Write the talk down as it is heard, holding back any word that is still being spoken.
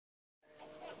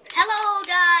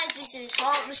is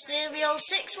Hawk Mysterio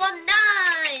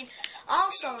 619,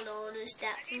 also known as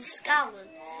Depth and Scallon,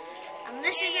 and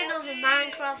this is another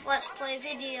Minecraft Let's Play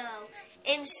video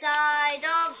inside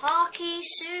of Hawky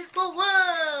Super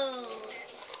World.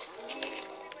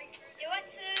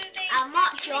 I'm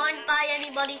not joined by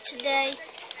anybody today,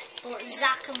 but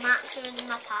Zach and Max are in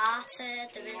my party.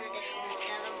 They're in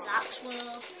Zach's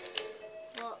world,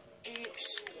 but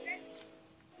oops.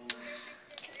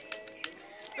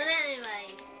 But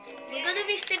anyway, we're going to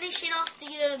be finishing off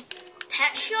the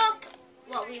pet shop,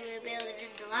 what we were building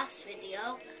in the last video,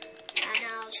 and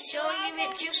I'll show you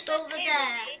it just over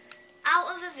there.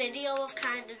 Out of a video, I've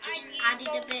kind of just added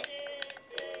a bit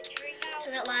to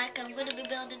it, like I'm going to be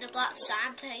building a black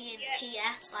sign paying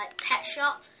PS, like pet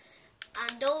shop,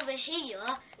 and over here,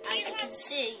 as you can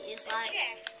see, is like,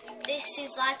 this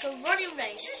is like a running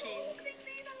race thing.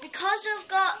 Because I've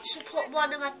got to put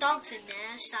one of my dogs in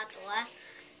there, sadly,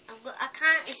 I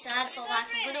can't decide, so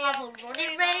like I'm going to have a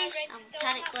running race, and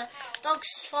technically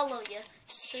dogs follow you,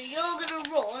 so you're going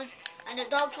to run, and the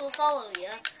dogs will follow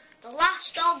you. The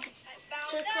last dog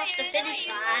to cross the finish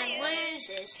line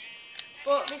loses.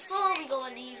 But before we go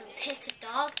and even pick a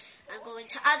dog, I'm going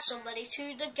to add somebody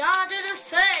to the Garden of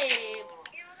Fame.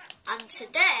 And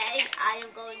today, I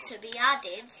am going to be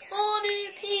adding 4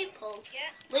 new people.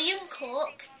 Liam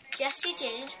Cook, Jesse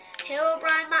James, Hero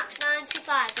Brian Max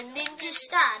 95 and Ninja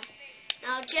Stan.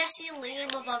 Now Jesse and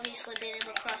Liam have obviously been in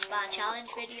my Crossbar Challenge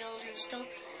videos and stuff.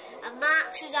 And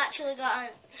Max has actually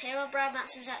got Hero Brian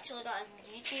Max has actually got a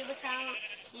YouTube account.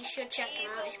 You should check him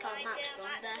out, he's called Max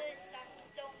Brumby.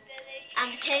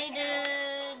 And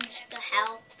Caden, the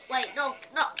hell, wait, no,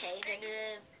 not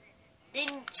Caden,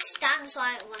 Stan's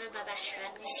like one of my best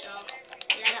friends, so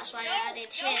yeah, that's why I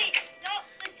added him.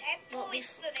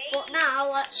 But now,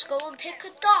 let's go and pick a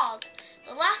dog.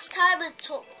 The last time I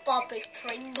took Bobby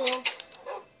Pringle.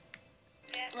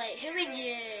 Wait, who are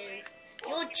you?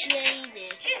 You're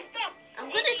Jamie. I'm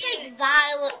going to take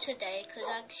Violet today,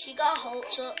 because she got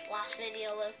hopes up last video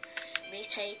of me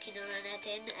taking her and I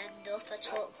didn't end up. I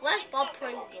took, where's Bob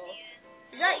Pringle?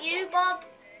 Is that you, Bob?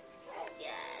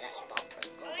 Yeah, that's Bob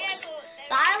Pringle.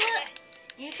 Violet,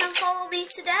 you can follow me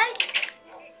today.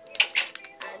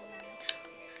 And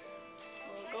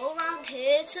we'll go around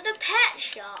here to the pet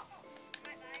shop.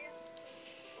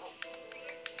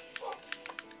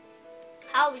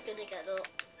 How are we going to get up?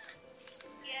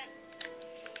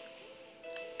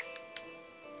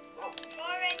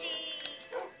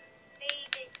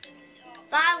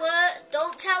 Violet,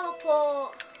 don't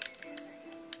teleport.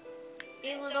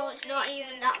 Even though it's not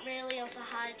even that really of a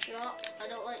high drop, I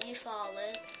don't want you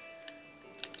falling.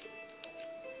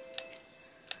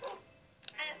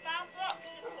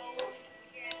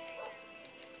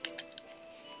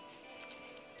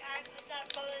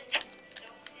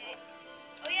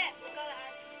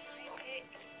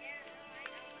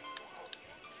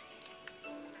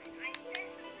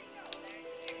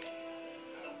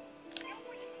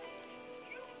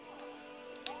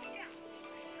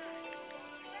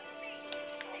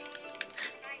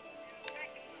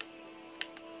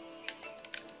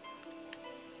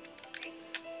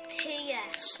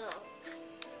 So,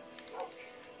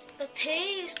 the P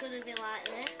is going to be like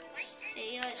this.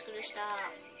 Here it's going to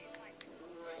start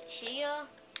right here.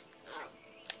 Oh.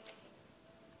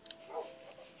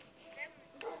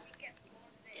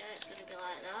 Yeah, it's going to be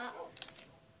like that.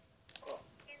 Up,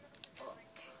 up, up,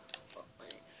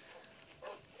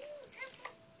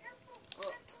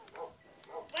 up.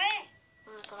 Oh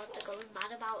my god, they're going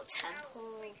mad about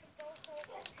Temple.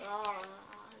 God,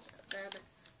 then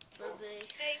will be.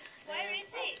 Where is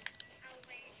it?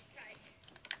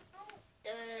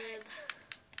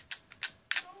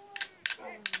 I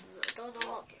don't know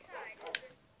what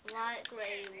light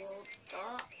grey wool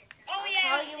dot. I'll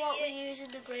tell you what we're using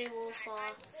the grey wool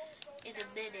for in a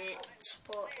minute,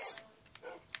 but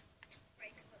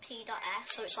P.S,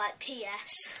 so it's like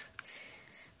PS,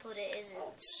 but it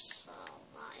isn't, so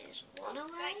that is one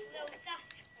away.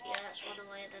 Yeah, that's one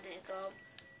away, then it'll go,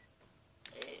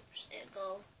 oops, it'll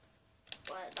go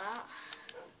like that.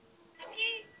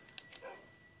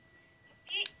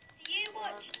 Do you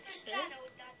watch the channel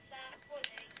that's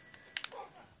funny?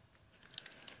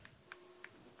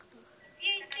 Have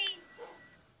you seen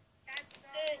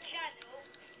the channel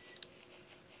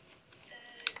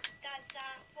that's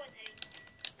funny?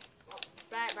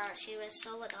 Right, Matt, she was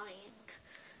so annoying.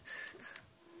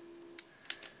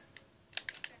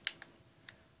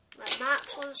 Like,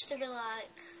 Max wants to be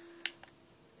like,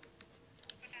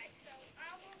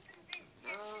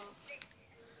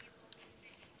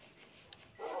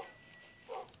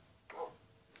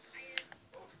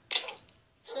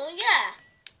 so yeah,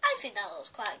 I think that looks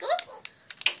quite good.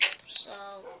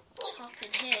 So let's hop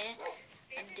in here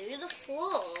and do the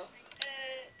floor.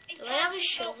 Do I have a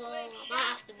shovel? I might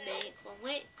have to make one.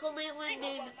 Wait, come here with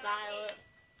me, Violet.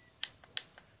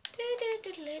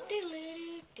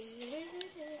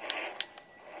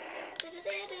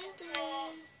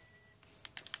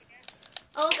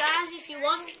 Oh guys, if you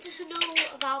want to know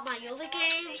about my other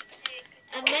games,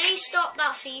 I may stop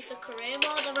that FIFA career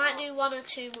mode. I might do 1 or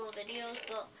 2 more videos,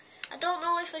 but I don't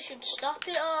know if I should stop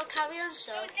it or carry on,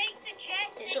 so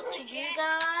it's up to you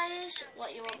guys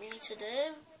what you want me to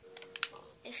do.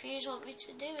 If you want me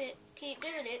to do it, keep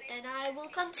doing it, then I will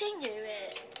continue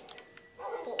it.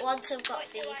 But once I've got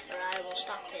FIFA, I will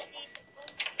stop it.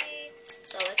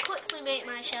 So I quickly make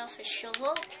myself a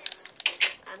shovel,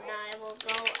 and I will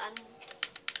go and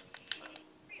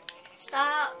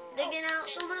start digging out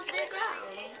some of the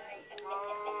ground.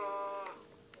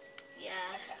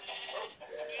 Yeah.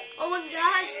 Oh, and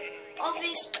guys,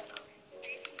 obviously,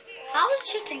 how many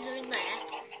chickens are in there?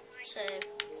 So,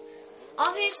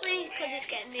 obviously, because it's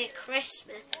getting near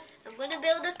Christmas, I'm going to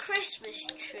build a Christmas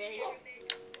tree,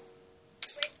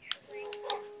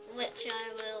 which I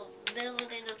will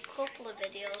build in a couple of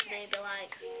videos, maybe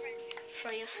like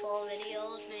 3 or 4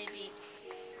 videos, maybe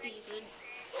even.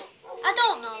 I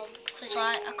don't know, because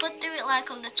like, I could do it like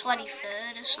on the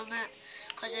 23rd or something,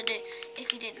 because I do,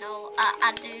 if you didn't know,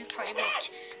 I do pretty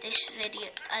much this video,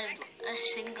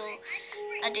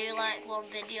 I do like 1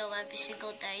 video every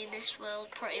single day in this world,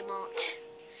 pretty much,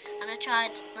 and I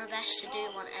tried my best to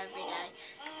do one every day.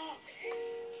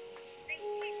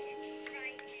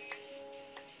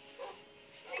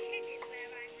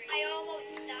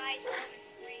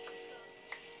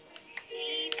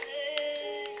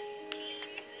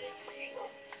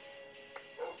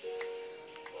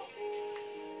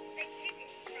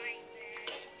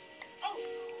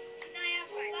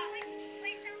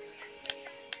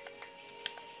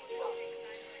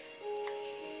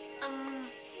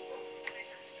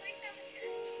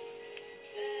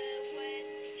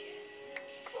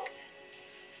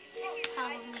 How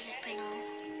long has it been on?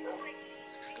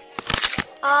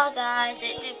 Oh guys,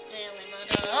 it didn't really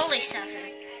matter. Only 7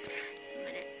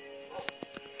 minutes.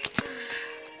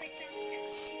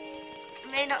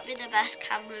 It may not be the best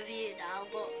camera view now,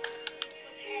 but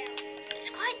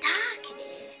it's quite dark in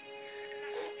here.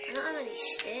 I don't have any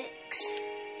sticks.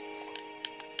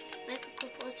 Make a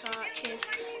couple of torches.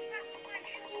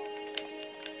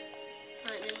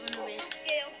 Right, there's one of me.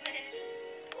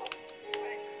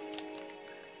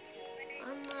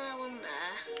 One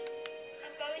there.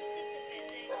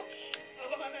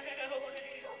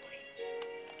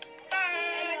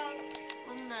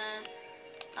 One there,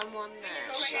 and one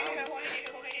there, so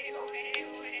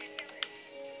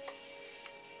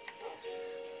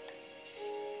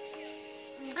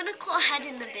I'm gonna cut ahead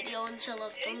in the video until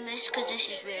I've done this, because this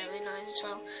is really nice,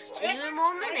 so see you in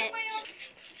 1 minute.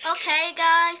 Okay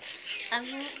guys,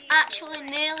 I've actually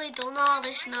nearly done all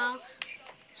this now,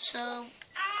 so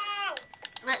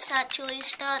let's actually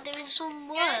start doing some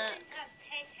work.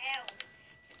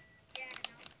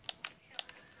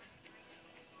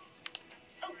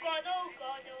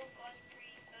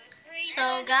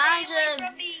 So guys,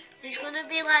 there's gonna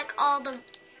be like all the...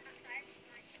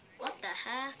 What the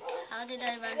heck? How did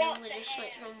I randomly just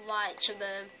switch from white to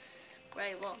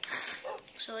grey one?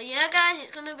 So yeah guys, it's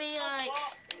gonna be like...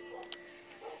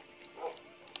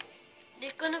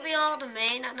 There's gonna be all the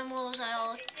main animals.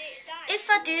 If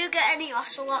I do get any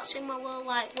ocelots in my world,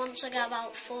 like once I get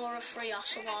about 4 or 3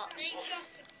 ocelots,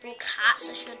 or cats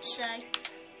I should say,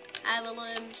 I will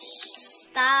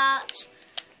start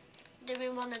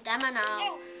doing one of them, and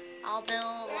I'll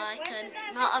build like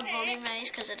not a running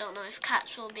race, because I don't know if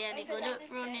cats will be any good at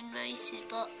running races,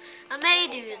 but I may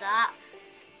do that.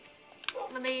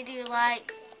 I may do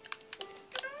like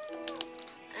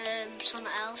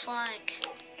something else, like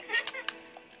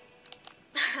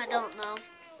I don't know,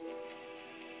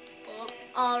 or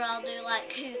I'll do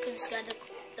like who can scare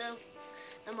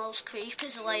the most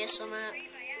creepers away or something.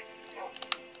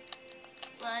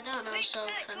 But I don't know, so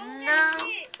for now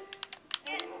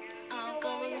I'll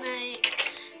go and make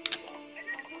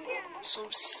some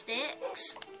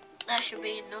sticks. That should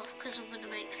be enough, because I'm going to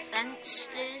make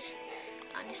fences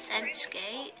and fence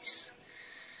gates.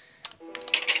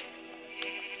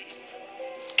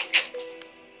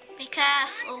 Be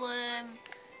careful,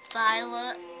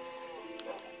 Violet.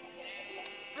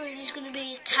 There's going to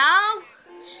be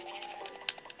cows,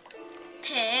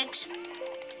 pigs,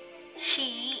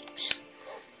 sheep,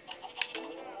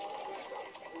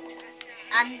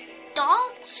 and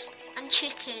dogs and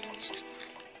chickens.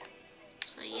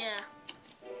 So yeah.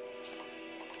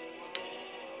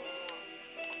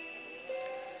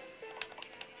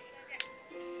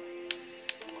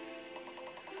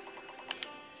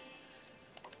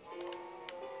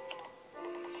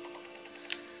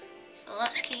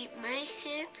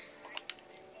 clicking.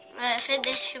 Right, I think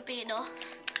this should be enough.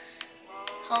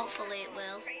 Hopefully it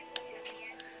will.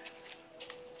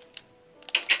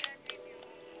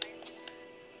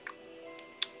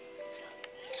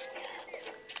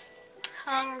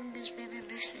 How long has been in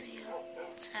this video?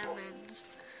 10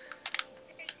 minutes.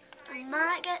 I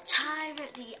might get time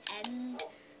at the end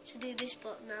to do this,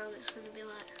 but now it's going to be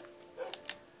like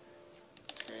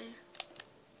 2.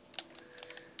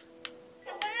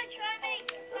 I'm going to try and make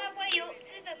my way up to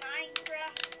the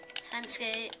Minecraft. Fence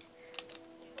gate.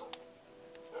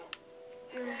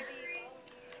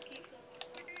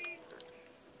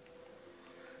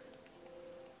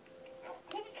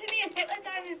 Come to me and put the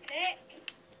diamond pick.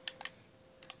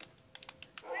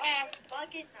 I'm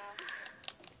bugging now.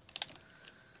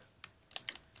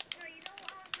 Well, you know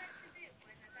what I was meant to do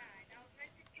when I died? I was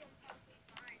meant to jump off the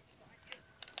mine, but I just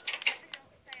never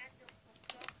noticed I had no pump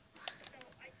up. So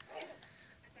I jumped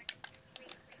as I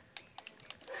completely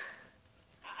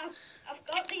I've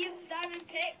got the diamond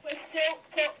pick with silk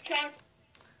touch on.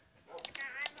 Nah,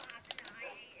 I'm not having it. I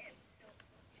hate it with silk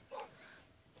touch.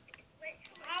 It's literally...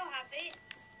 I'll have it.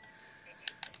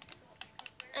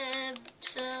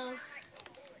 So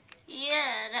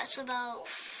yeah, that's about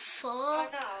 4. I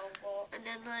know, but... And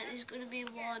then like there's gonna be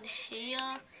 1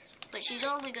 here, which is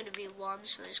only gonna be 1,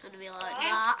 so it's gonna be like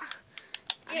that.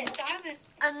 Yeah, diamond.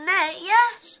 And then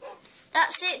yes,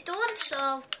 that's it done.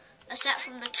 So except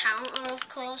from the counter, of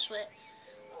course, which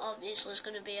obviously is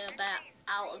gonna be a bit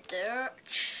out of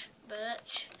birch.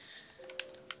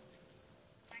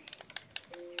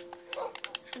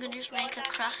 I can just make a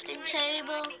crafting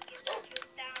table.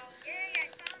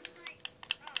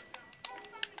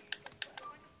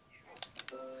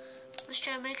 Let's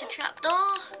try and make a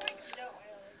trapdoor.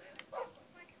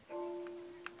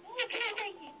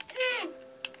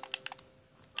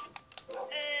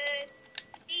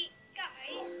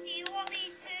 Guys, do you want me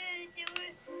to do a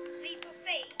leap of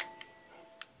faith?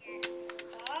 Yes.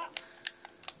 What?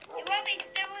 Do you want me to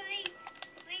do a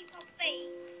leap of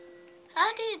faith? How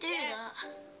do you do that?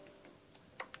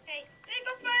 Okay, leap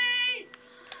of faith!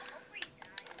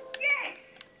 Yes!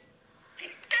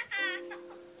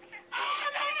 Oh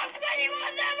no, that's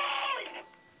 21 levels!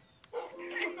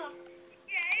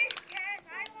 Yes,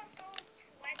 I want those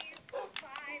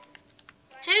 25.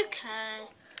 Who cares?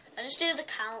 I just do the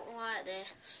count like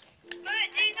this. But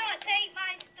do not take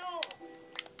my stuff.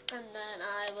 And then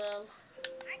I will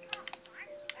I can't find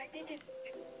it. I did it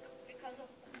because of...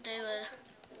 do a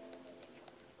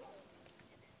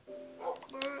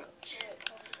birch.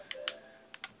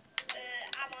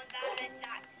 I'm on that and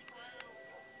that's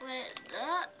Like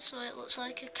that, so it looks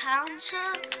like a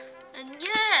counter. And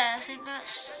yeah, I think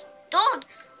that's done.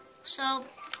 So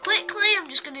quickly, I'm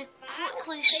just going to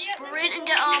quickly sprint and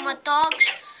get all my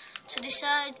dogs to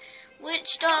decide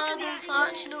which dog,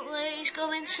 unfortunately, is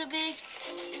going to be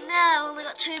in there. I've only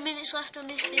got 2 minutes left on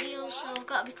this video, so I've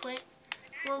got to be quick.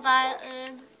 Come on,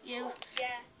 Violet, you,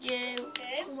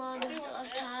 come on, I don't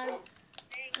have time.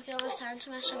 I don't have time to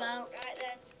mess about. right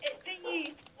then. It's been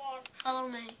used once. Follow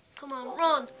me. Come on,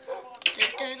 run.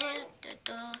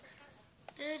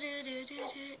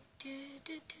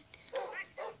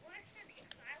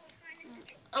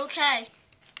 Okay.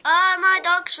 Are my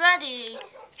dogs ready?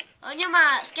 On your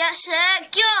marks, get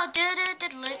set, go!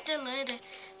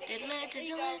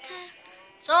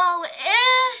 So it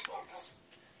is.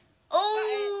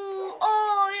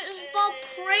 Oh, it was Bob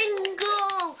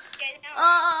Pringle.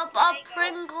 Bob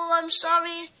Pringle, I'm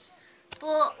sorry,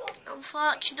 but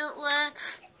unfortunately,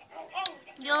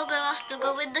 you're going to have to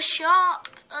go in the shop.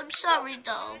 I'm sorry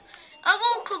though. I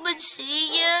will come and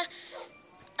see you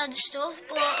and stuff,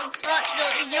 but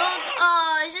unfortunately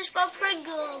is this Bob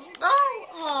Pringle? No.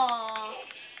 Oh.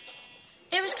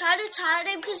 It was kind of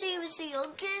tiring because he was the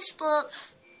youngest,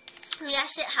 but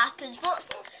yes, it happens. But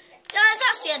guys,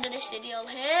 that's the end of this video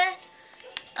here.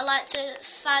 I'd like to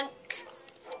thank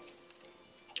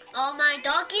all my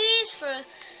doggies for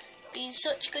being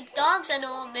such good dogs, and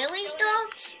all Millie's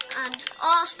dogs, and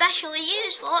all especially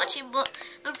you for watching. But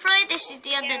I'm afraid this is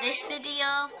the end of this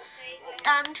video,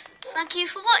 and thank you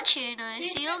for watching. I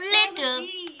see you later.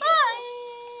 Bye.